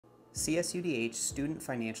CSUDH Student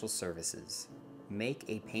Financial Services. Make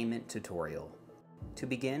a payment tutorial. To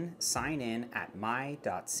begin, sign in at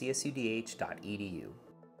my.csudh.edu.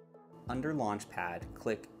 Under Launchpad,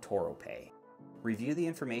 click Toro Pay. Review the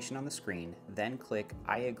information on the screen, then click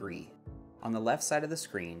I agree. On the left side of the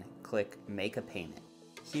screen, click Make a Payment.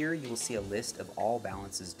 Here you will see a list of all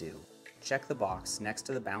balances due. Check the box next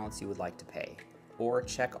to the balance you would like to pay, or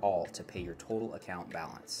check all to pay your total account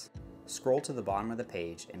balance. Scroll to the bottom of the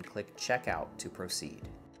page and click Checkout to proceed.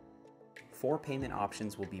 4 payment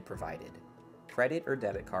options will be provided: credit or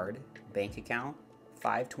debit card, bank account,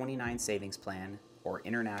 529 savings plan, or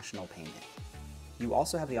international payment. You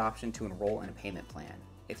also have the option to enroll in a payment plan.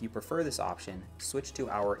 If you prefer this option, switch to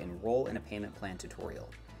our Enroll in a Payment Plan tutorial.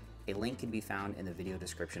 A link can be found in the video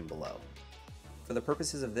description below. For the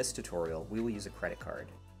purposes of this tutorial, we will use a credit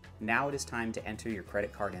card. Now it is time to enter your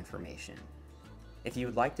credit card information. If you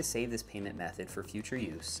would like to save this payment method for future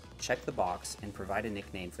use, check the box and provide a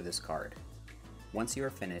nickname for this card. Once you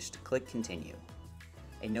are finished, click Continue.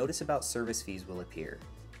 A notice about service fees will appear.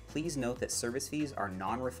 Please note that service fees are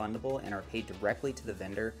non-refundable and are paid directly to the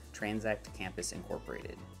vendor, Transact Campus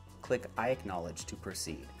Incorporated. Click I acknowledge to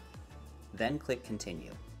proceed. Then click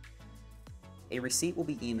Continue. A receipt will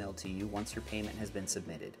be emailed to you once your payment has been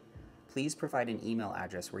submitted. Please provide an email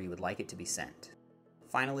address where you would like it to be sent.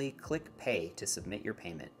 Finally, click Pay to submit your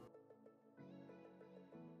payment.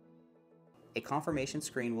 A confirmation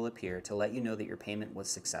screen will appear to let you know that your payment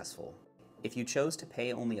was successful. If you chose to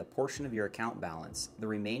pay only a portion of your account balance, the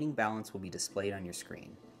remaining balance will be displayed on your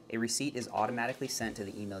screen. A receipt is automatically sent to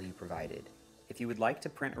the email you provided. If you would like to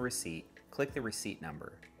print a receipt, click the receipt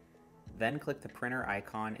number. Then click the printer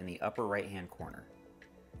icon in the upper right-hand corner.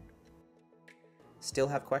 Still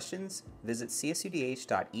have questions? Visit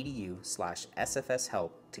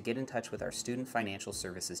csudh.edu/sfshelp to get in touch with our Student Financial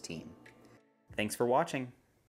Services team. Thanks for watching.